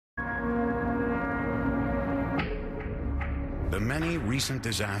The many recent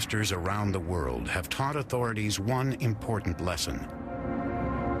disasters around the world have taught authorities one important lesson.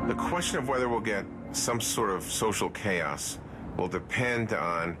 The question of whether we'll get some sort of social chaos will depend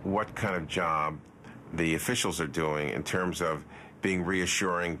on what kind of job the officials are doing in terms of being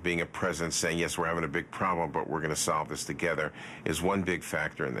reassuring, being a presence, saying, yes, we're having a big problem, but we're going to solve this together, is one big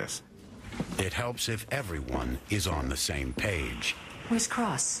factor in this. It helps if everyone is on the same page. Where's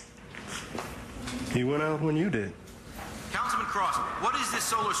Cross? He went out when you did. Councilman Cross, what is this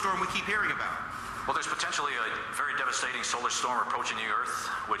solar storm we keep hearing about? Well, there's potentially a very devastating solar storm approaching the Earth,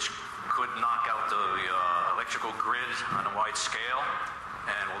 which could knock out the electrical grid on a wide scale.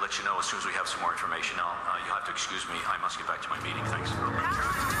 And we'll let you know as soon as we have some more information. Now, you'll have to excuse me. I must get back to my meeting. Thanks.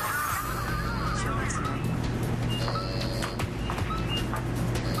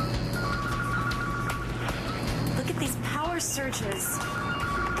 Look at these power surges.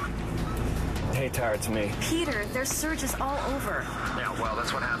 Hey, Tara, it's me. Peter, there's surges all over. Yeah, well,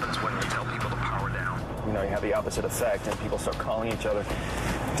 that's what happens when you tell people to power down. You know, you have the opposite effect, and people start calling each other.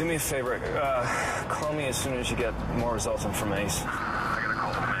 Do me a favor. Call me as soon as you get more results from Ace. I gotta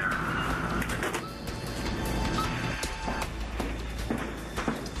call the mayor.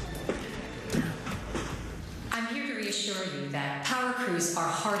 I'm here to reassure you that power crews are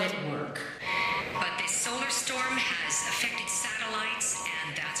hard at work. But this solar storm has affected satellites,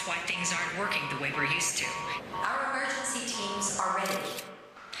 and that's why things aren't working the way we're used to. Our emergency teams are ready.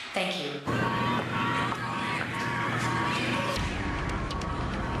 Thank you.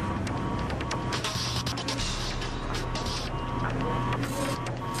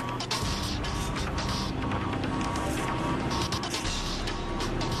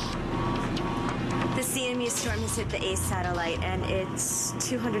 The CMU storm has hit the ACE satellite, and it's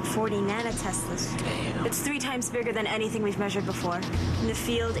 240 nanoteslas. Damn. It's 3 times bigger than anything we've measured before. And the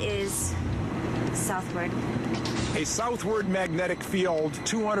field is southward. A southward magnetic field,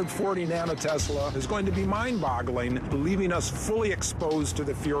 240 nanotesla, is going to be mind-boggling, leaving us fully exposed to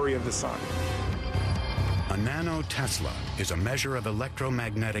the fury of the sun. A nanotesla is a measure of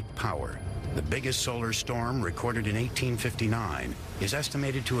electromagnetic power. The biggest solar storm, recorded in 1859, is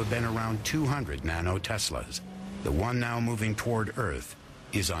estimated to have been around 200 nanoteslas. The one now moving toward Earth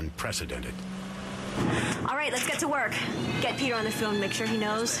is unprecedented. All right, let's get to work. Get Peter on the phone, make sure he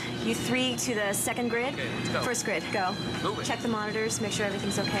knows. You 3 to the second grid. Okay, let's go. First grid, go. Check the monitors, make sure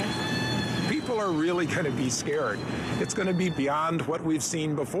everything's okay. People are really going to be scared. It's going to be beyond what we've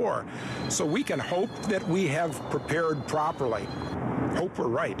seen before. So we can hope that we have prepared properly. Hope we're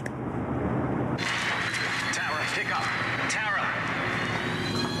right. Tara, pick up. Tara!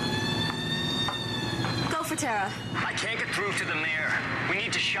 Go for Tara. I can't get through to the mayor. We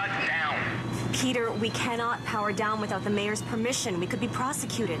need to shut down. Peter, we cannot power down without the mayor's permission. We could be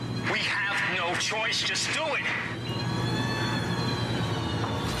prosecuted. We have no choice. Just do it.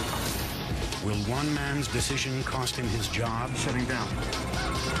 Will one man's decision cost him his job? Shutting down.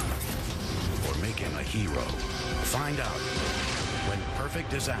 Or make him a hero? Find out when Perfect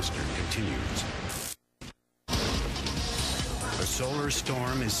Disaster continues. The solar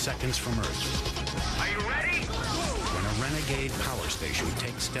storm is seconds from Earth. Are you ready? When a renegade power station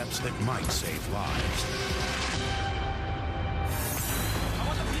takes steps that might save lives.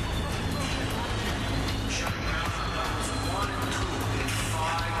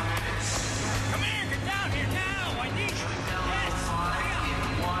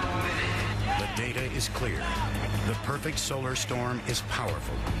 The data is clear. The perfect solar storm is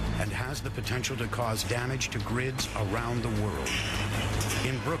powerful and has the potential to cause damage to grids around the world.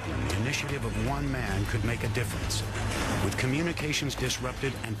 In Brooklyn, the initiative of one man could make a difference. With communications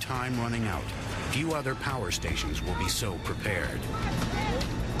disrupted and time running out, few other power stations will be so prepared.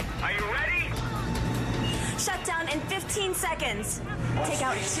 Are you ready? Shut down in 15 seconds. Take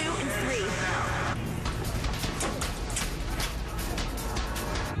out 2 and 3.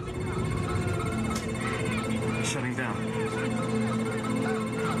 Shutting down.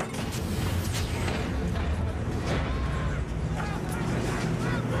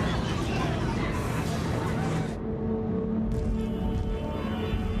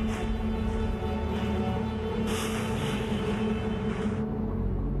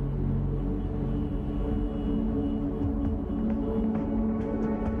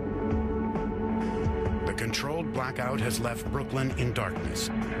 The controlled blackout has left Brooklyn in darkness,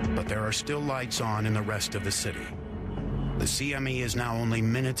 but there are still lights on in the rest of the city. The CME is now only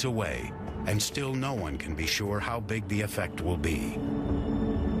minutes away, and still no one can be sure how big the effect will be.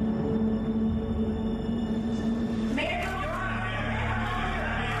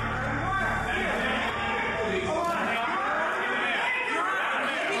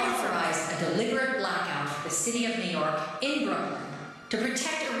 Authorize a deliberate blackout of the the City of New York in Brooklyn to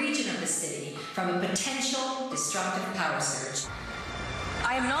protect a region of the city from a potential destructive power surge.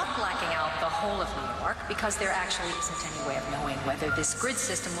 I am not blacking out the whole of New York because there actually isn't any way of knowing whether this grid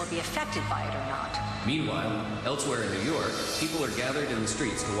system will be affected by it or not. Meanwhile, elsewhere in New York, people are gathered in the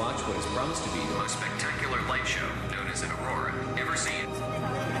streets to watch what is promised to be the most spectacular light show known as an aurora ever seen.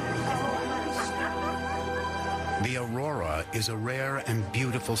 The aurora is a rare and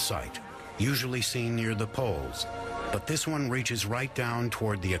beautiful sight, usually seen near the poles, but this one reaches right down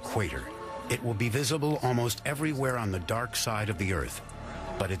toward the equator. It will be visible almost everywhere on the dark side of the Earth,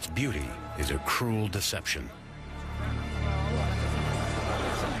 but its beauty is a cruel deception.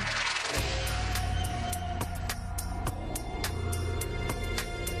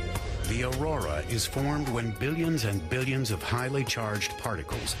 The aurora is formed when billions and billions of highly charged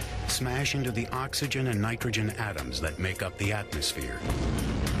particles smash into the oxygen and nitrogen atoms that make up the atmosphere.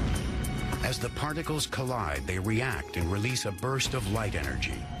 As the particles collide, they react and release a burst of light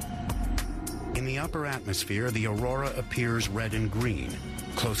energy. In the upper atmosphere, the aurora appears red and green,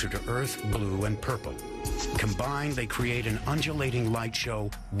 closer to Earth, blue and purple. Combined, they create an undulating light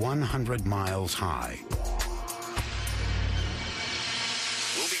show 100 miles high.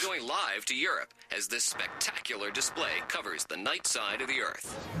 We'll be going live to Europe as this spectacular display covers the night side of the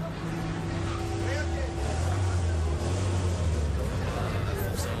Earth.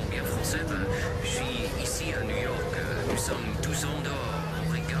 Je suis ici à New York. Nous sommes tous en dehors,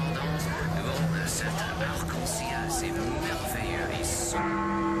 regardant devant cet arc-en-ciel. C'est merveilleux et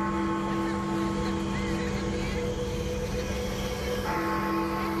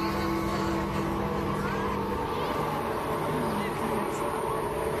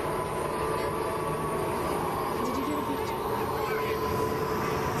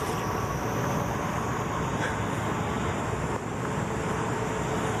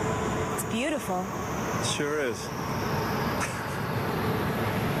Beautiful. Sure is.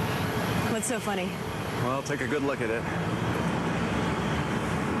 What's so funny? Well, take a good look at it.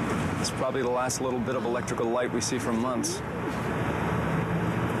 It's probably the last little bit of electrical light we see for months.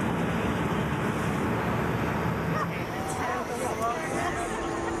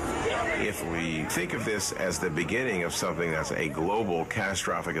 If we think of this as the beginning of something that's a global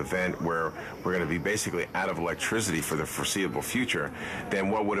catastrophic event where we're going to be basically out of electricity for the foreseeable future, then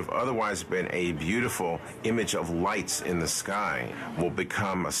what would have otherwise been a beautiful image of lights in the sky will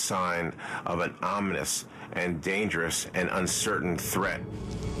become a sign of an ominous and dangerous and uncertain threat.